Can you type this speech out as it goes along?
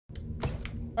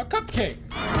A cupcake!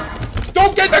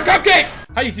 Don't get the cupcake!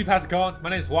 Hi YouTube, how's it going? My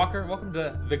name is Walker. Welcome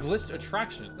to The Glitched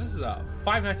Attraction. This is a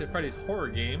Five Nights at Freddy's horror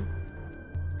game.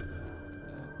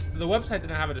 The website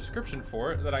didn't have a description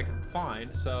for it that I could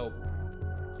find, so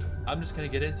I'm just gonna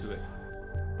get into it.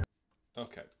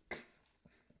 Okay.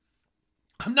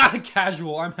 I'm not a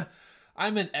casual,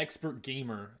 I'm an expert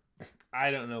gamer.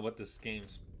 I don't know what this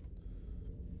game's...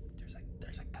 There's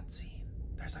a cutscene.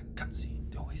 There's a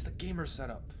cutscene. Always the gamer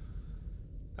setup.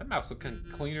 That mouse looks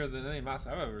cleaner than any mouse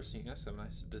I've ever seen. That's a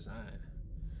nice design.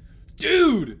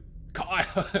 Dude!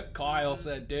 Kyle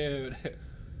said, dude.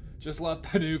 Just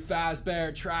left the new Fazbear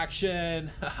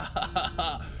attraction.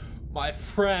 My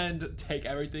friend, take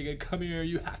everything and come here.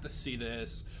 You have to see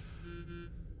this.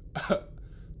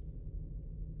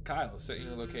 Kyle sent you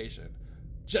the location.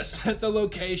 Just sent the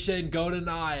location. Go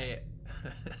tonight.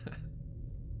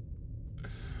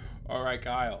 All right,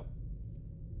 Kyle.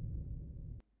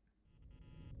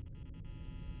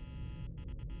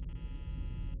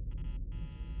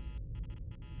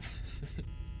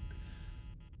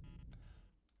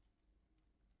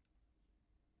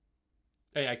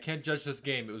 Hey, I can't judge this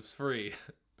game. It was free.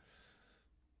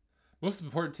 Most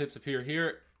important tips appear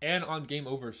here and on game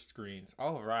over screens.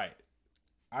 All right.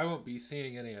 I won't be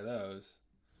seeing any of those.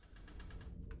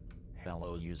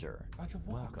 Hello user.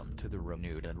 Welcome to the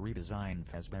renewed and redesigned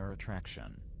Fazbear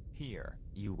attraction. Here,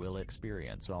 you will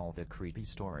experience all the creepy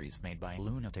stories made by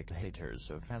lunatic haters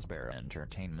of Fazbear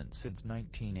Entertainment since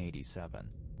 1987,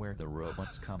 where the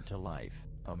robots come to life,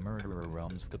 a murderer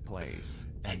roams the place,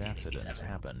 and accidents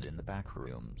happened in the back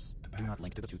rooms. Do not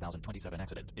link to the 2027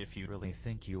 accident if you really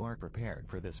think you are prepared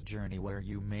for this journey where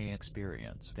you may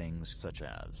experience things such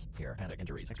as fear, panic,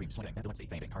 injuries, extreme sweating, epilepsy,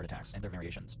 fainting, heart attacks, and their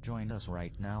variations. Join us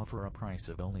right now for a price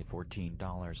of only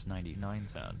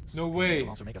 $14.99. No way. It will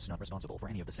also make us not responsible for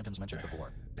any of the symptoms mentioned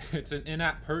before. It's an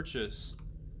in-app purchase.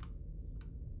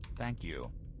 Thank you.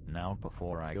 Now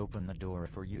before I open the door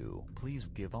for you, please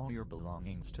give all your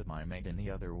belongings to my mate in the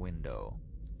other window.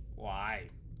 Why?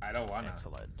 I don't wanna.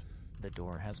 Excellent. The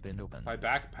door has been opened. My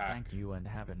backpack. Thank you and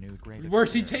have a new great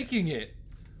Where's he experience. taking it?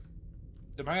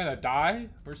 Am I gonna die?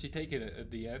 Where's he taking it at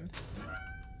the end?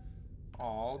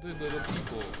 All the little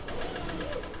people.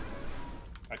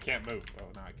 I can't move. Oh,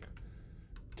 now I can.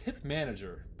 Tip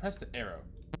manager. Press the arrow.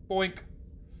 Boink.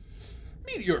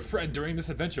 Meet your friend during this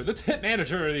adventure. The tip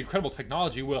manager and the incredible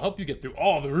technology will help you get through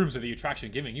all the rooms of the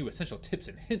attraction, giving you essential tips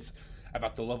and hints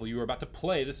about the level you are about to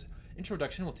play. This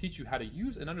introduction will teach you how to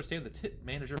use and understand the tip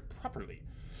manager properly.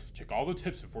 Check all the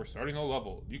tips before starting a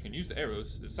level. You can use the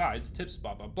arrows, the sides, tips,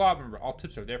 blah, blah, blah. Remember, all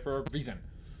tips are there for a reason.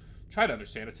 Try to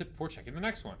understand a tip before checking the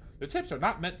next one. The tips are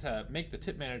not meant to make the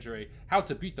tip manager a how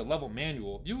to beat the level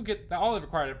manual. You will get all the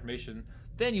required information,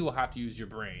 then you will have to use your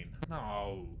brain.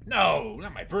 No,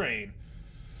 not my brain.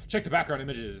 Check the background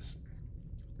images.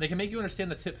 They can make you understand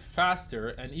the tip faster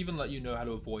and even let you know how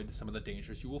to avoid some of the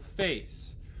dangers you will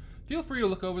face. Feel free to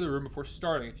look over the room before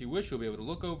starting. If you wish, you'll be able to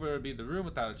look over and be in the room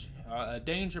without a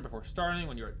danger before starting.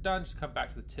 When you're done, just come back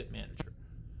to the tip manager.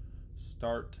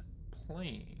 Start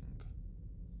playing.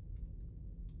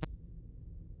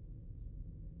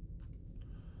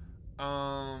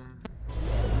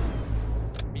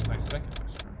 Meet my second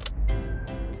best friend.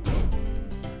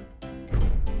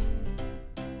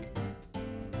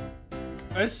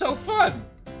 It's so fun!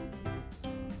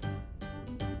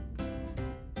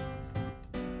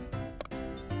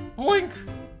 Boink!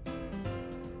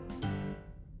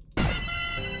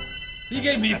 He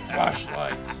gave me a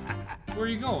flashlight. Where are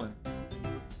you going?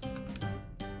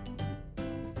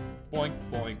 Boink,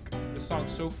 boink. This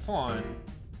song's so fun.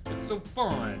 It's so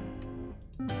fun.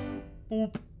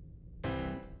 Boop.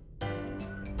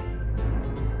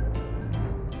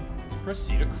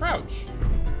 Proceed to crouch.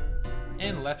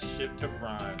 And left shift to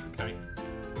run. Okay.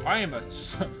 I am a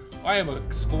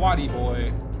squatty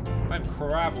boy. I'm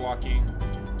crab walking.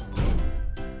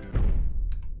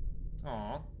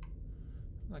 Aw. I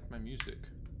like my music.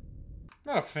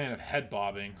 Not a fan of head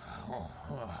bobbing. Oh,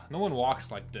 no one walks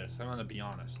like this, I'm gonna be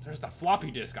honest. There's the floppy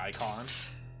disk icon.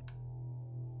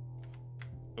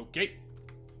 Okay.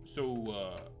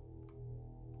 So,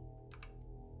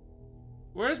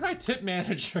 where's my tip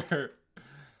manager?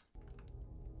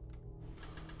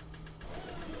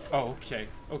 Oh, okay,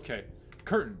 okay.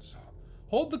 Curtains.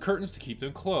 Hold the curtains to keep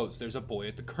them closed. There's a boy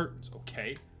at the curtains,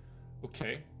 okay?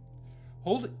 Okay.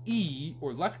 Hold E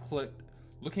or left click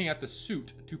looking at the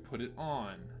suit to put it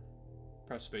on.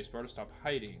 Press spacebar to stop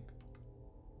hiding.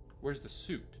 Where's the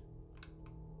suit?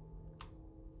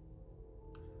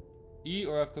 E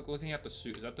or left click looking at the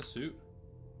suit. Is that the suit?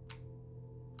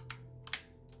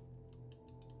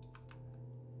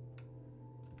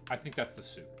 I think that's the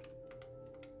suit.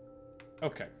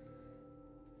 Okay.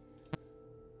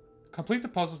 Complete the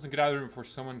puzzles and get out of the room before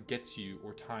someone gets you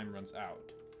or time runs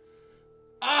out.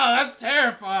 Oh, that's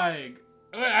terrifying.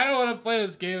 I don't want to play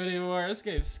this game anymore. This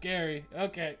game's scary.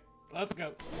 Okay, let's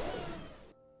go.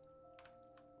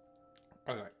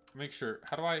 Okay, make sure.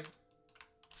 How do I...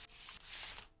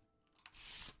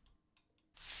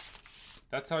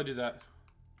 That's how I do that.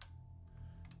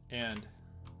 And...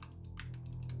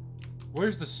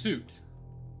 Where's the suit?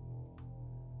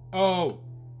 Oh!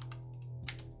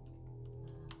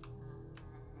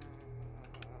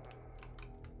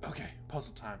 Okay,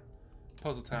 puzzle time.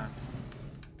 Puzzle time.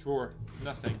 Drawer,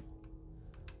 nothing.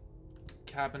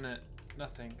 Cabinet,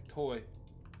 nothing. Toy,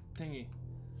 thingy.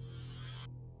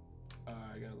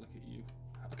 I gotta look at you.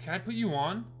 Can I put you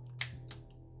on?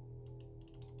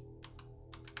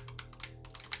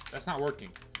 That's not working.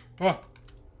 Oh.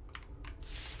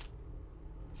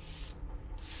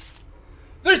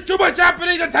 There's too much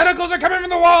happening! The tentacles are coming from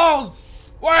the walls!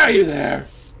 Why are you there?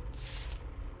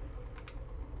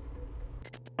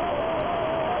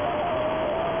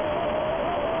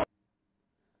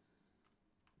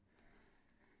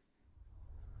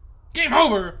 Game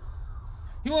over!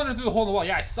 He wandered through the hole in the wall.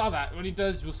 Yeah, I saw that. When he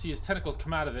does, we'll see his tentacles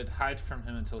come out of it, hide from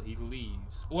him until he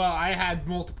leaves. Well, I had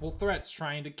multiple threats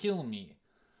trying to kill me.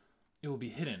 It will be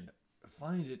hidden.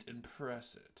 Find it and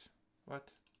press it. What?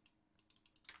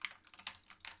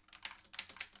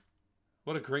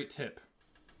 What a great tip.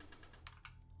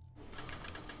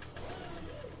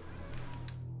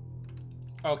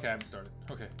 Okay, I haven't started.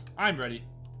 Okay, I'm ready.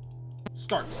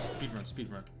 Start. Speedrun,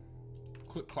 speedrun.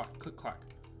 Click, clack, click, clack.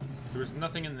 There was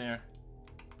nothing in there.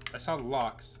 I saw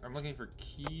locks. I'm looking for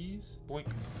keys. Boink.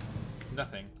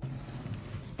 Nothing.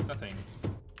 Nothing.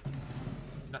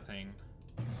 Nothing.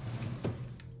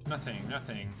 Nothing,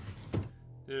 nothing.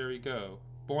 There we go.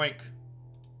 Boink.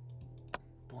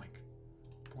 Boink.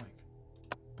 Boink.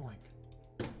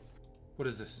 Boink. What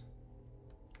is this?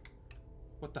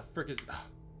 What the frick is...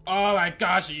 Oh my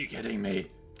gosh, are you kidding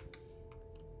me?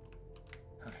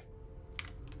 Okay.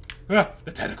 Ah,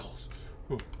 the tentacles.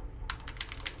 Ooh.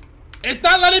 It's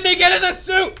not letting me get in the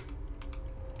suit!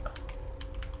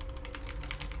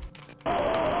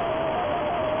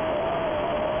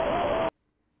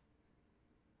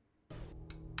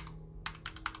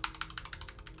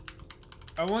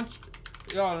 I want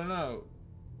y'all to know.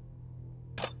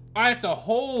 I have to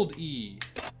hold E.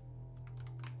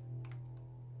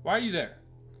 Why are you there?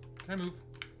 Can I move?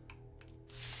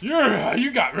 Yeah,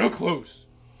 you got real close.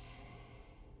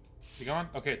 Is he gone?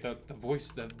 Okay, the voice,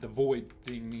 the void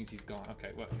thing means he's gone.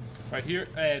 Okay, what? Right here?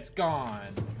 It's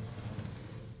gone.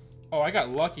 Oh, I got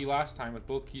lucky last time with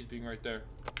both keys being right there.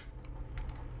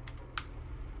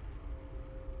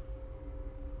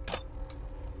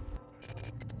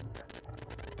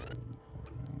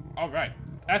 All right,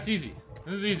 that's easy.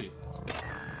 This is easy.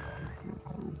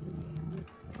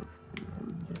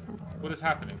 What is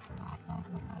happening?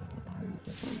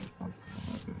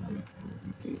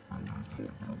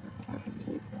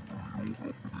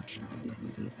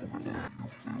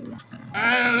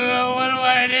 I don't know, what do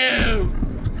I do?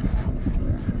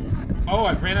 Oh,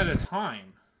 I ran out of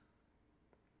time.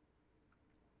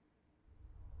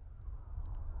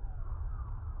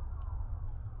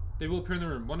 They will appear in the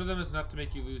room. One of them is enough to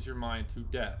make you lose your mind to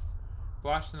death.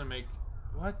 Flash them to make...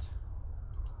 What?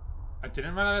 I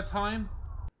didn't run out of time?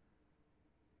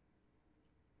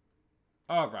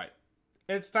 Alright.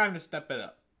 It's time to step it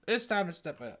up. It's time to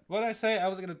step it up. What did I say? I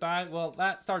was gonna die? Well,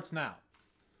 that starts now.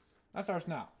 That starts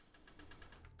now.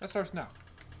 That starts now.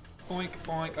 Boink,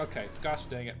 boink. Okay. Gosh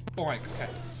dang it. Boink. Okay.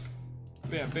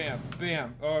 Bam, bam,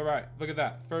 bam. Alright. Look at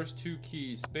that. First two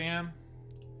keys. Bam.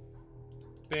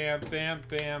 Bam, bam,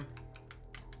 bam.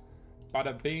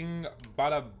 Bada bing,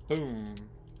 bada boom.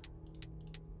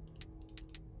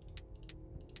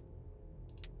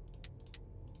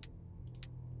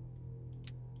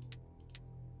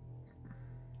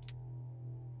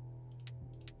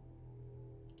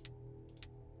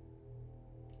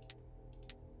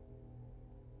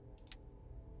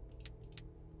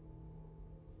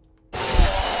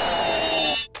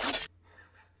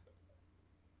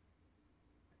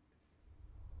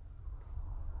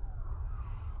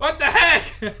 What the heck?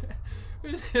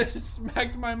 It just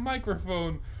smacked my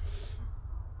microphone.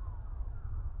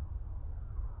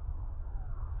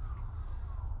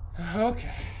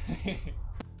 Okay.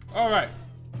 Alright.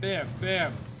 Bam,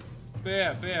 bam.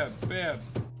 Bam, bam, bam.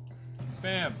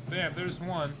 Bam, bam. There's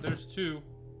one. There's two.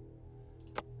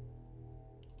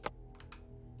 Are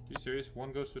you serious?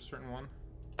 One goes to a certain one?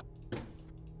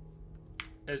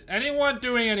 Is anyone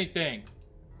doing anything?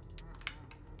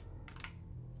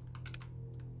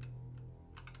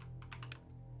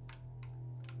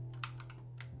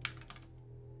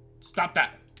 Stop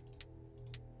that.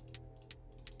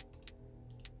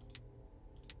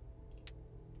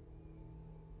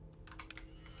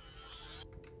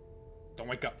 Don't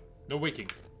wake up. No waking.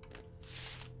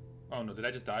 Oh no, did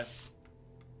I just die?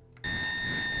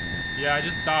 Yeah, I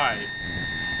just died.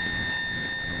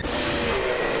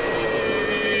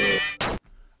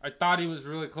 I thought he was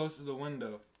really close to the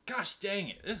window. Gosh dang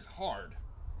it, this is hard.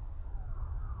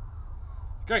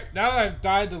 Great, now that I've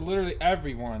died to literally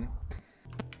everyone.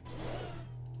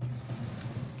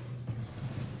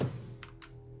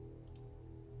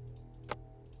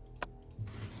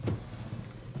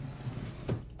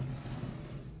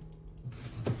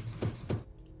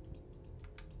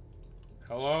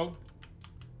 Hello?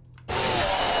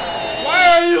 Why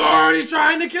are you already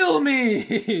trying to kill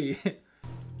me?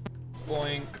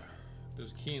 Boink.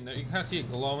 There's a key in there. You can kind of see it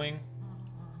glowing.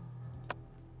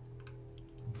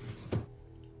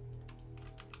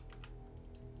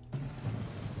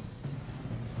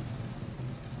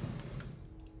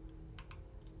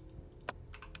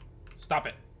 Stop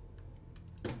it.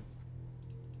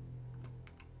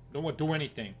 Don't do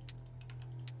anything.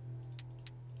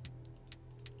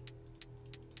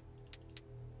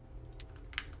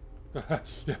 I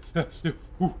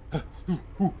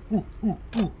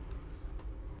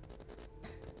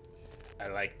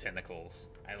like tentacles.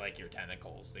 I like your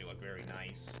tentacles. They look very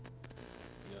nice.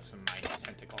 You have some nice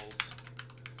tentacles.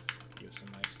 You have some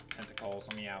nice tentacles.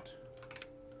 Let me out.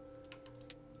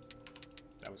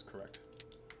 That was correct.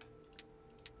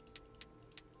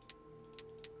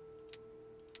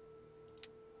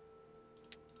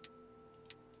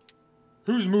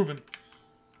 Who's moving?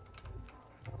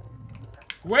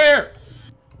 Where?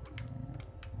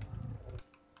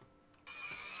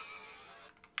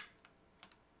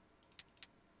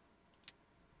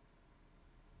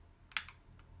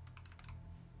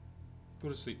 Go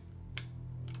to sleep.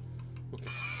 Okay.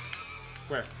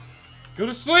 Where? Go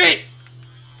to sleep!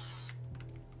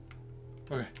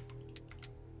 Okay.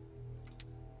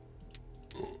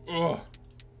 Ugh.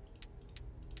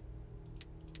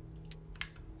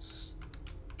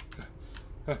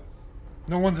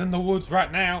 No one's in the woods right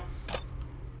now.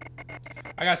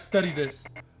 I gotta study this.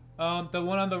 The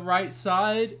one on the right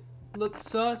side looks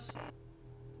sus.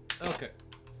 Okay.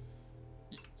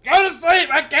 Go to sleep!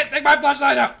 I can't take my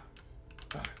flashlight out!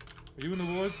 Are you in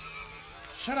the woods?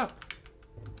 Shut up!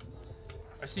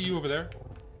 I see you over there.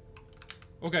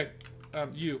 Okay,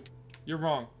 you're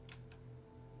wrong.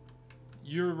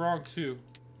 You're wrong too.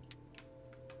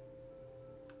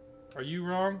 Are you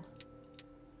wrong?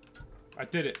 I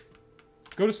did it.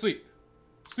 Go to sleep.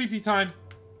 Sleepy time.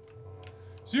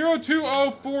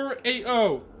 020480.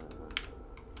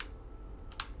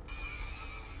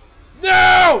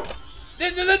 No!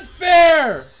 This isn't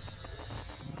fair!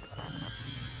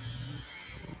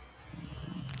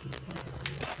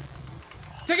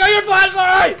 Take out your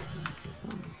flashlight!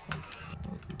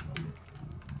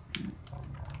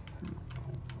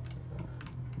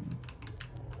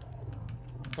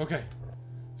 Okay.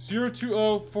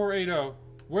 020480.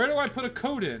 Where do I put a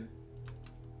code in?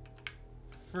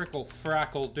 Frickle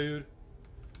frackle, dude.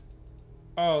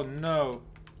 Oh no.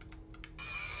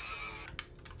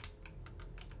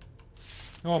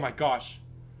 Oh my gosh.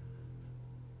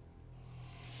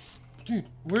 Dude,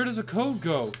 where does a code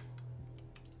go?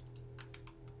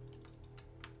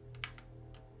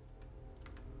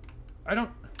 I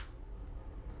don't...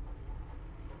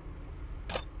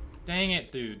 Dang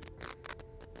it, dude.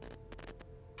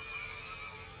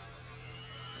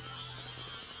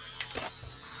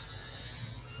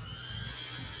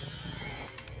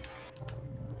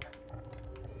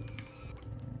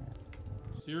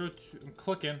 I'm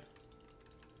clicking.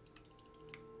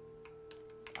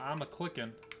 I'm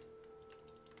clicking.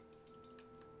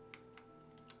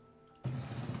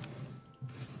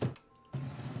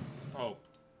 Oh.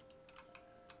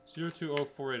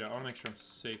 020480. I want to make sure I'm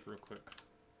safe real quick.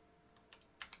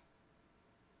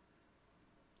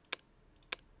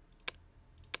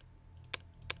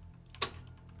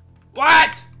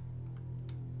 What?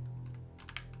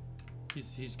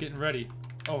 He's getting ready.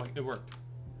 Oh, it worked.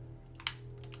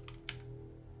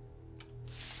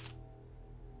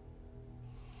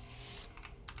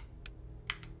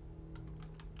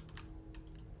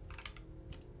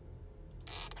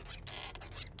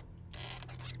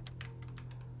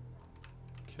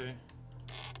 Okay.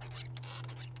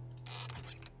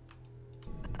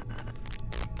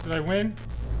 Did I win?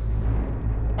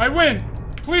 I win!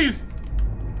 Please!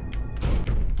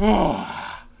 Oh.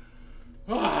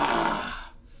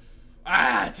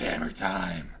 It's hammer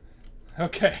time.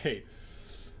 Okay.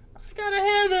 I got a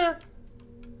hammer.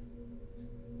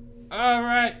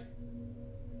 Alright.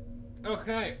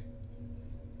 Okay.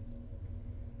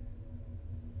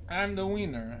 I'm the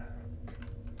winner.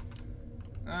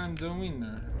 I'm the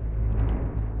winner.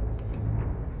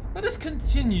 Let us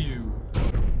continue.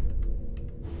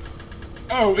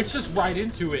 Oh, it's just right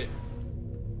into it.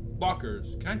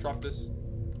 Lockers. Can I drop this?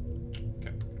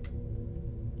 Okay.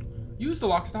 Use the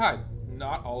locks to hide.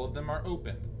 Not all of them are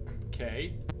open.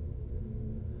 Okay.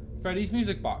 Freddie's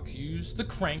music box. Use the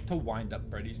crank to wind up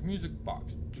Freddie's music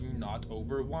box. Do not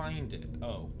overwind it.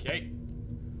 Okay.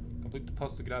 Complete the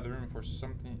puzzle to get out of the room before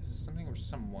something or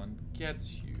someone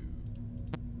gets you.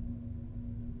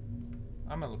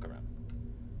 I'm gonna look around.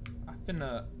 I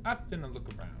finna look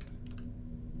around.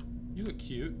 You look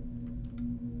cute.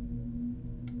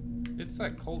 It's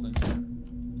like cold in here.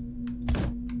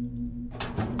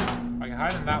 I can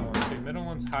hide in that one. Okay, middle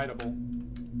one's hideable.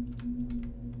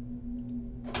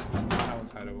 That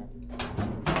one's hideable.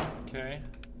 Okay.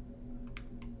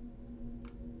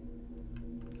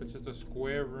 It's just a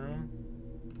square room.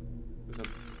 There's a...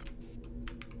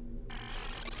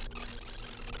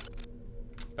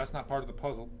 That's not part of the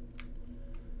puzzle.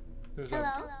 There's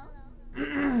Hello.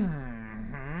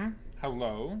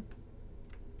 Hello.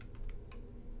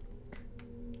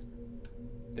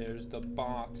 There's the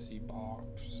boxy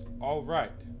box. All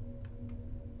right.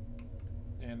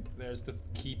 And there's the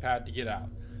keypad to get out.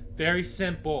 Very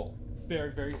simple.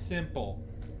 Very, very simple.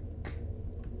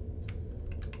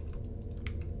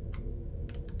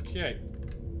 Okay.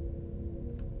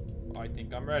 I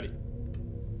think I'm ready.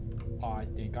 I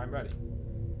think I'm ready.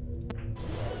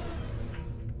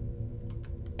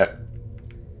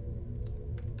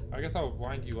 I guess I'll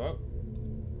wind you up.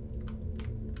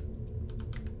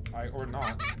 Or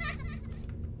not.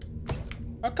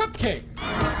 A cupcake!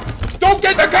 Don't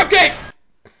get the cupcake!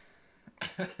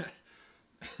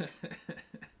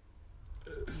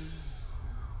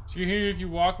 She can hear you if you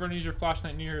walk, run, use your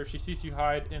flashlight near her. If she sees you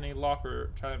hide in a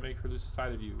locker, try to make her lose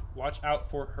sight of you. Watch out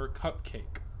for her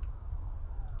cupcake.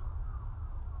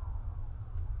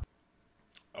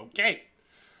 Okay.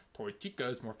 Toy Chica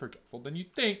is more forgetful than you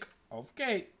think.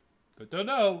 Okay. Good to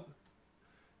know.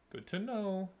 Good to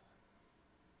know.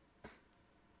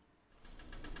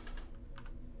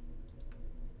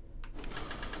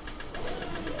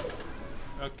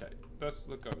 Okay, let's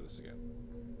look over this again.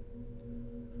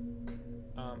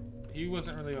 He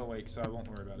wasn't really awake, so I won't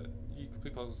worry about it. You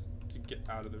complete puzzles to get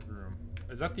out of the room.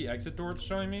 Is that the exit door it's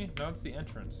showing me? No, it's the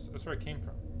entrance. That's where I came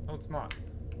from. No, it's not.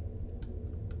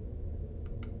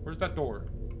 Where's that door?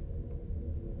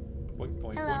 Boink,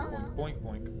 boink, boink, boink, boink,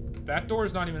 boink. That door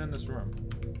is not even in this room.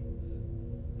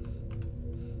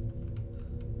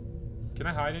 Can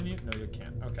I hide in you? No, you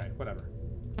can't. Okay, whatever.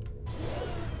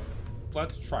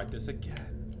 Let's try this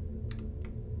again.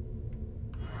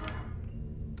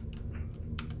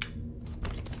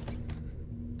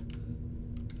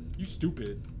 You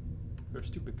stupid. You're a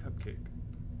stupid cupcake.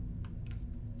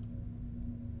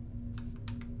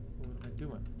 What am I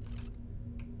doing?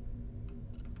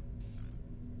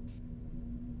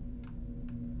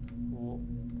 Well,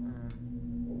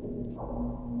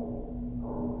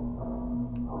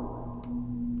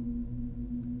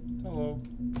 hello.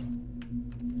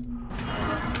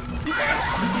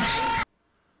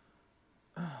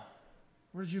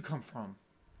 Where did you come from?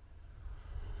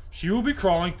 She will be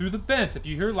crawling through the vent. If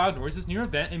you hear loud noises near a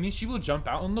vent, it means she will jump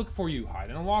out and look for you. Hide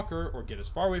in a locker or get as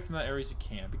far away from that area as you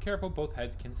can. Be careful, both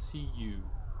heads can see you.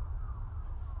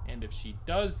 And if she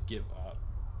does give up...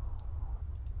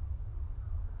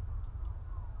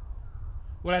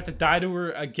 Would I have to die to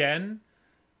her again?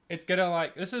 It's gonna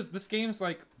like... This game's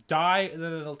like, die, and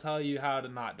then it'll tell you how to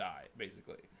not die,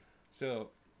 basically.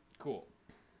 So, cool.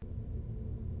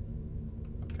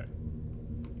 Okay.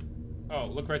 Oh,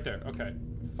 look right there. Okay.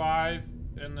 5,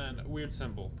 and then a weird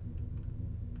symbol.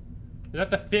 Is that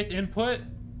the 5th input?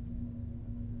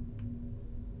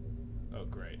 Oh,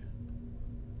 great.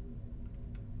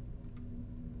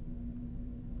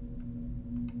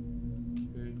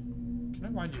 Okay. Can I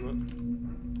wind you up?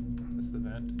 That's the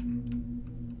vent.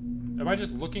 Am I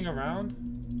just looking around?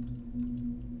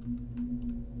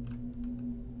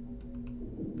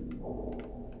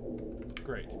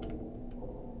 Great.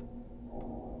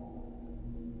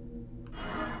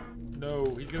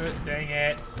 No, he's gonna... Dang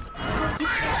it.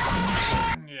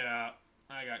 Yeah,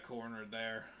 I got cornered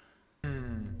there.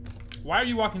 Why are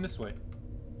you walking this way?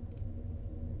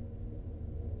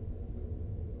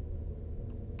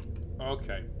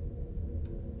 Okay.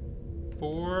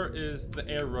 4 is the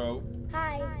arrow.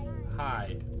 Hi.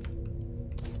 Hi.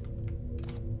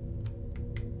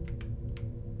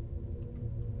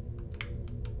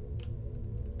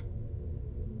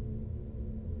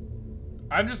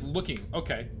 I'm just looking.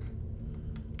 Okay.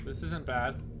 This isn't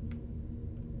bad.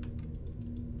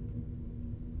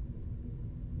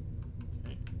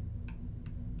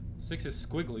 6 is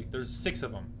squiggly. There's 6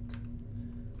 of them.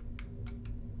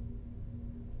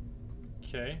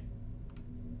 Okay.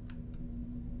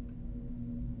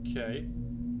 Okay.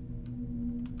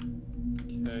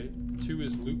 Okay. 2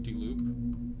 is loop-de-loop.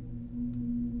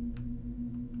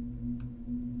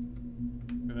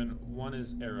 And then 1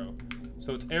 is arrow.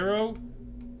 So it's arrow,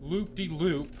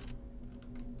 loop-de-loop.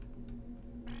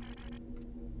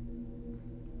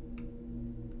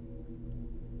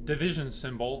 Division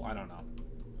symbol. I don't know.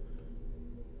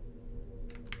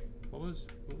 What was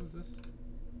this?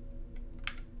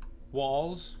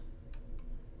 Walls.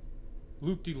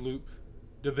 Loop-de-loop.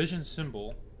 Division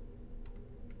symbol.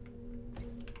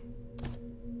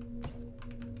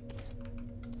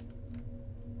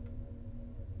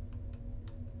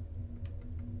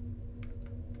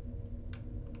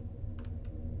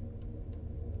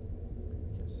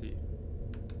 Can't see.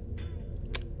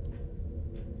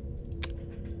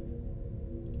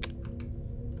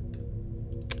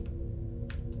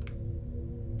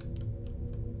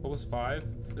 What was 5?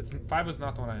 5 was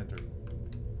not the one I entered.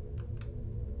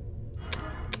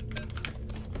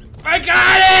 I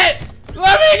got it!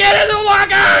 Let me get in the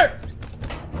locker!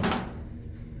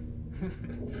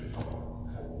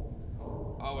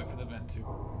 I'll wait for the vent too.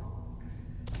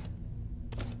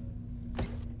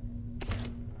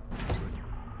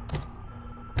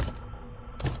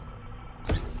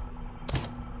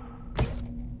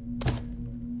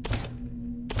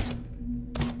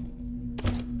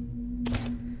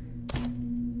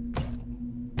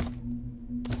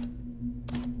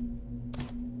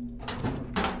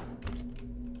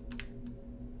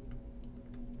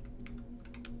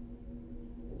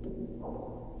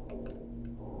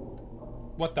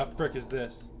 What the frick is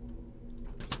this?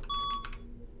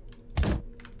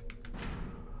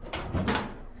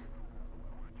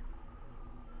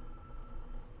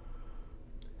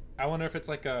 I wonder if it's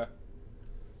like a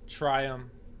try 'em.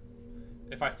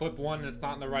 If I flip one and it's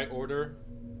not in the right order,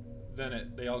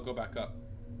 then they all go back up.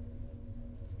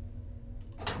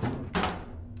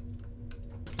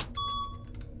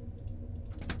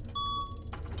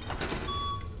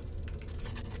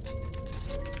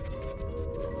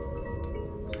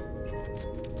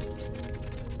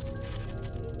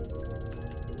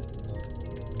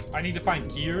 I need to find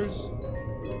gears.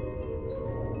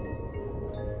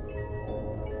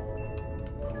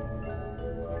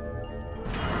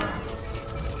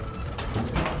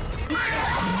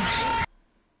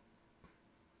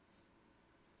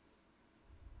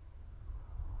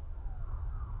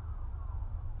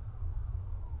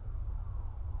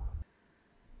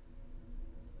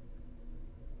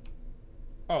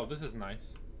 Oh, this is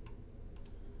nice.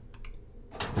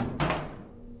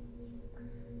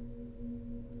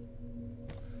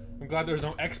 I'm glad there's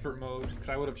no expert mode, because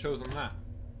I would have chosen that.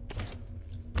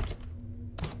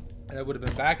 And I would have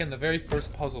been back in the very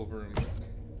first puzzle room.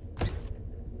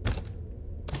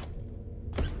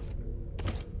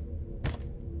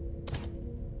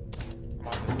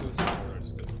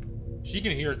 She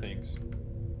can hear things.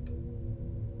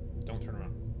 Don't turn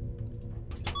around.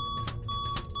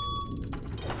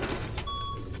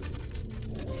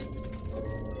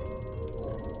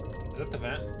 Is that the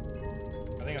vent?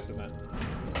 I think that's the vent.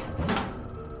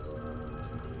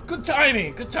 Good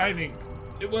timing! Good timing!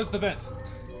 It was the vent.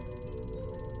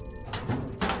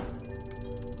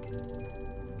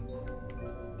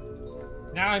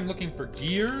 Now I'm looking for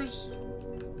gears.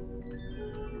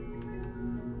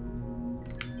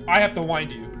 I have to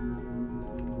wind you.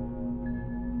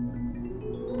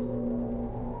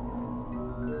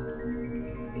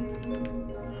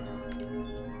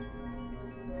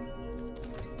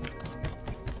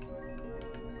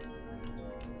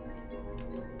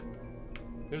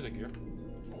 There's a gear.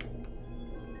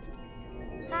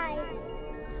 Hi.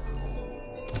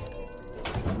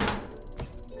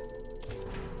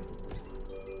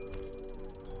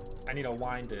 I need to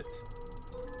wind it.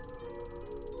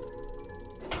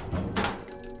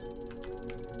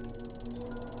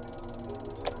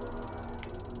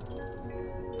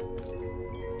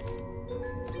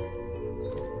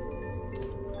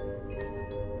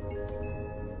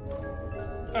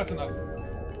 That's enough.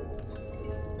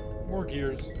 More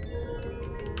gears.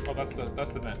 Oh, that's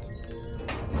the vent.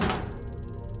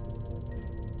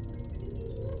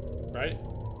 Right?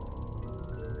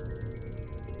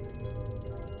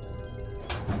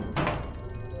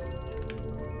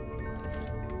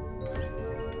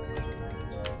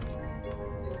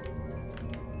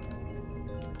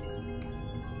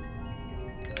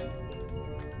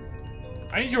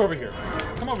 I need you over here.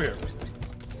 Come over here.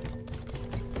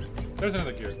 There's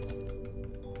another gear.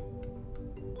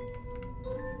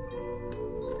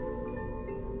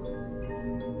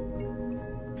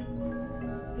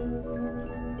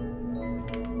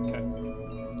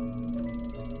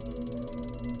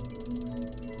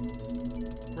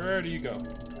 Where do you go?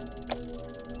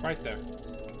 Right there.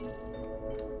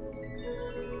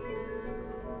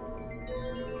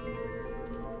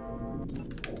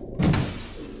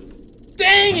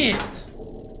 Dang it!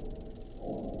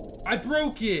 I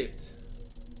broke it!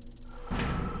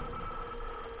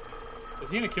 Is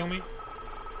he gonna kill me?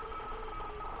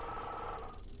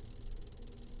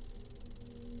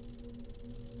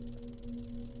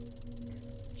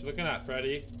 What you looking at,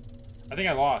 Freddie? I think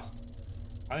I lost.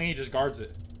 I think he just guards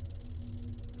it.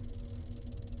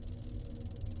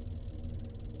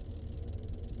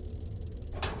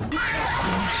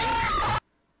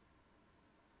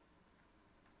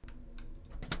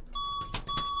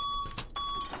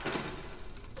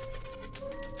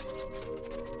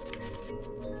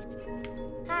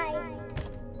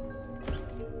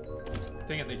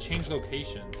 Dang it, they changed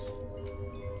locations.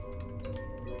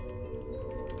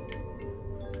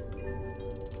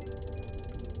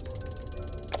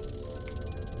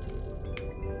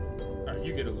 Alright,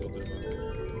 you get a little bit of a...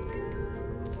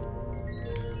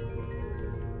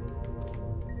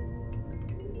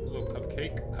 little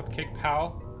cupcake. Cupcake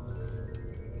pal.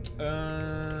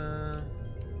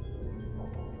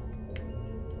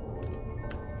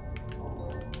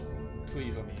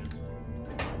 Please let me in.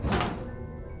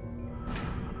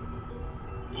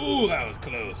 Ooh, that was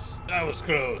close. That was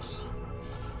close.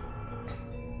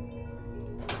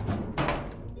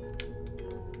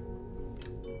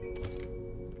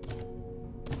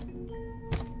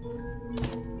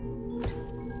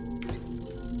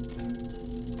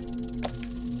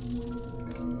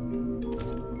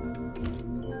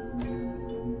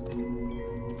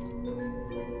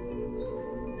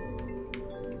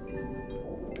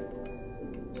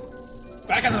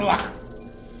 Back in the locker.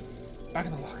 Back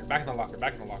in the locker. Back in the locker.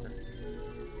 Back in the locker.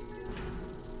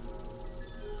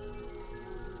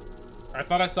 I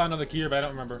thought I saw another gear, but I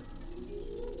don't remember.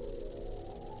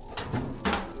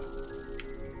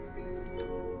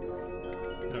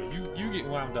 No, you get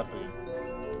wound up again.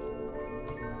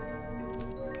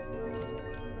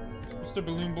 Mr.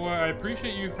 Balloon Boy, I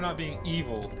appreciate you for not being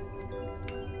evil.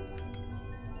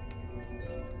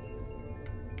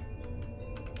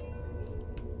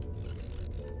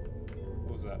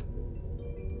 What was that?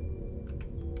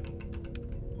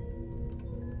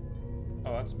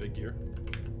 Oh, that's a big gear.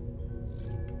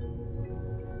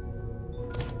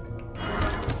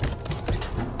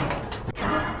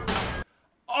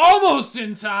 Almost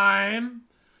in time!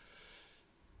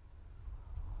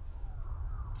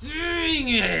 Dang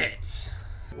it!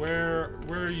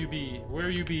 Where you be? Where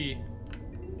you be?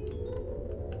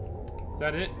 Is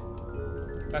that it?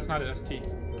 That's not it, that's teeth.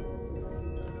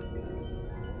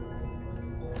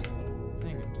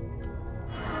 Dang it.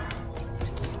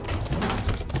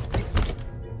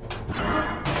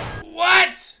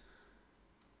 What?!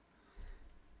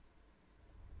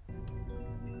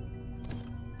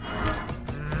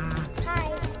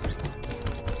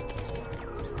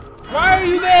 Why are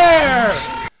you there?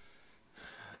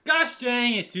 Gosh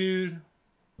dang it, dude.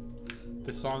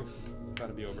 This song's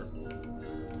gotta be over.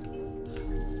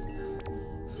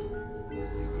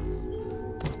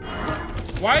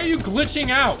 Why are you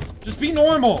glitching out? Just be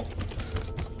normal.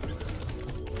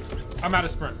 I'm out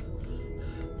of sprint.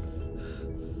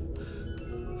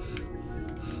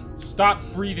 Stop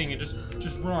breathing and just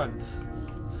run.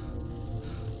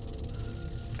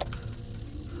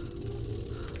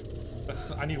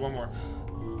 I need one more.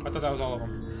 I thought that was all of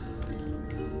them.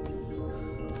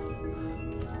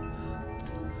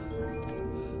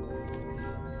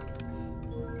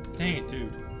 Dang it,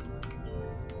 dude.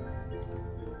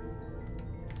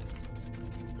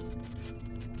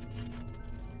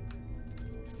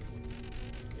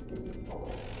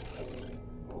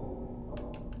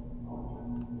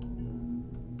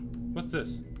 What's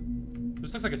this?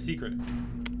 This looks like a secret.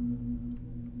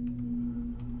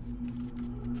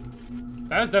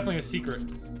 That is definitely a secret.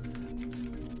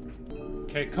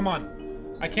 Okay, come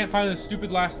on. I can't find this stupid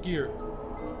last gear.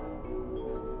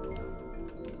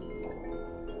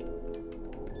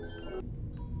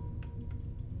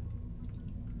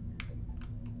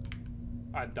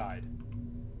 I died.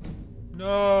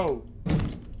 No!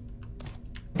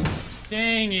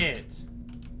 Dang it!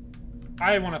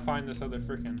 I want to find this other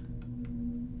frickin'.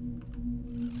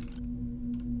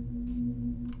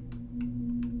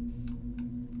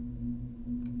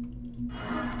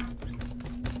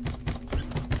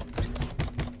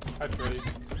 Hi, Freddie.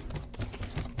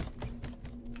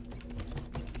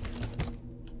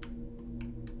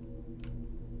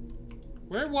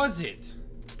 Where was it?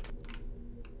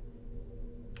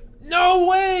 No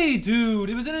way, dude!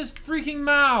 It was in his freaking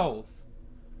mouth!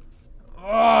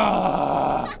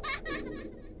 Ugh.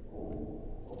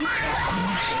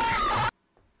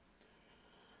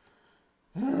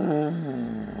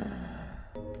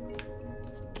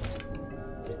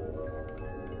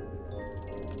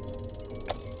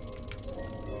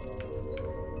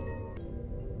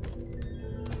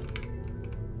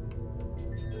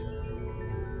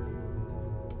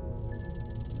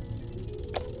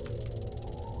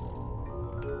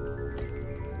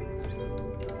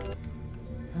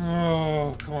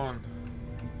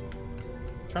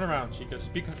 Turn around, Chica.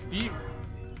 Just be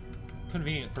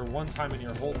convenient for one time in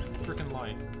your whole freaking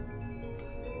life.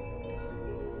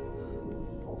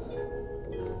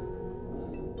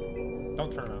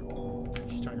 Don't turn around.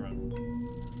 She's turning around.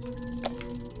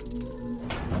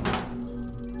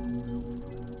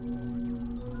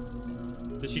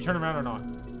 Did she turn around or not?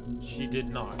 She did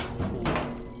not. Ooh.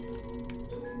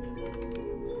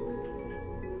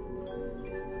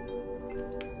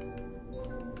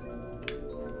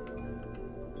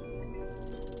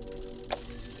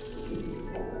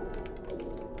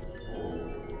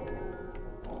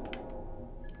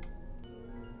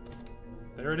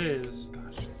 There it is.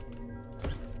 Gosh.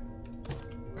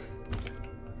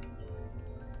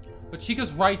 But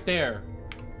Chica's right there.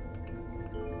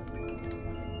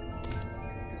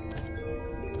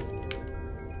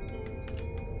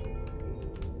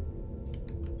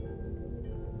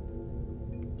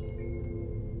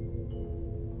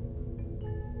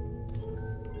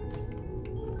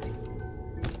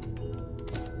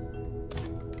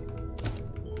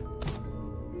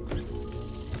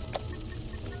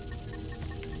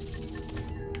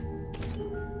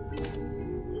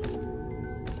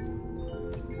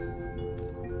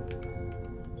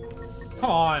 Come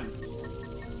on.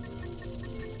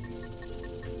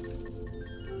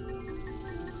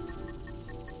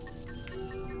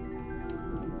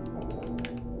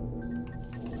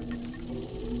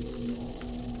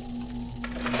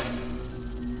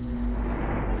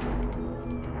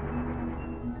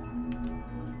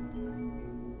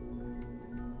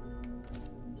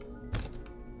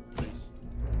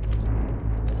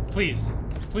 Please,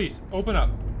 please, open up.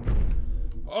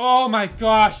 Oh my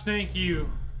gosh, thank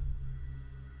you.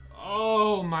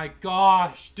 Oh my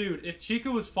gosh, dude. If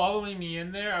Chica was following me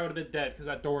in there, I would have been dead because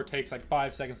that door takes like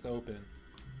 5 seconds to open.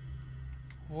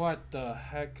 What the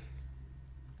heck?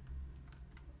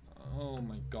 Oh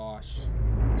my gosh.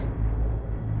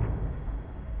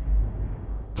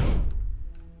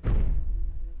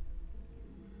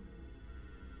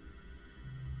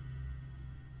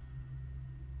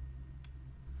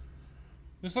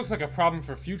 This looks like a problem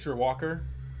for future Walker.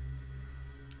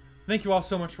 Thank you all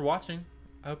so much for watching.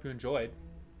 I hope you enjoyed.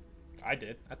 I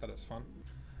did. I thought it was fun.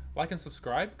 Like and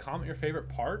subscribe. Comment your favorite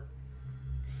part.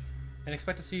 And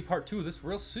expect to see part 2 of this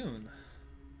real soon.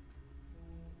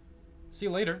 See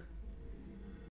you later.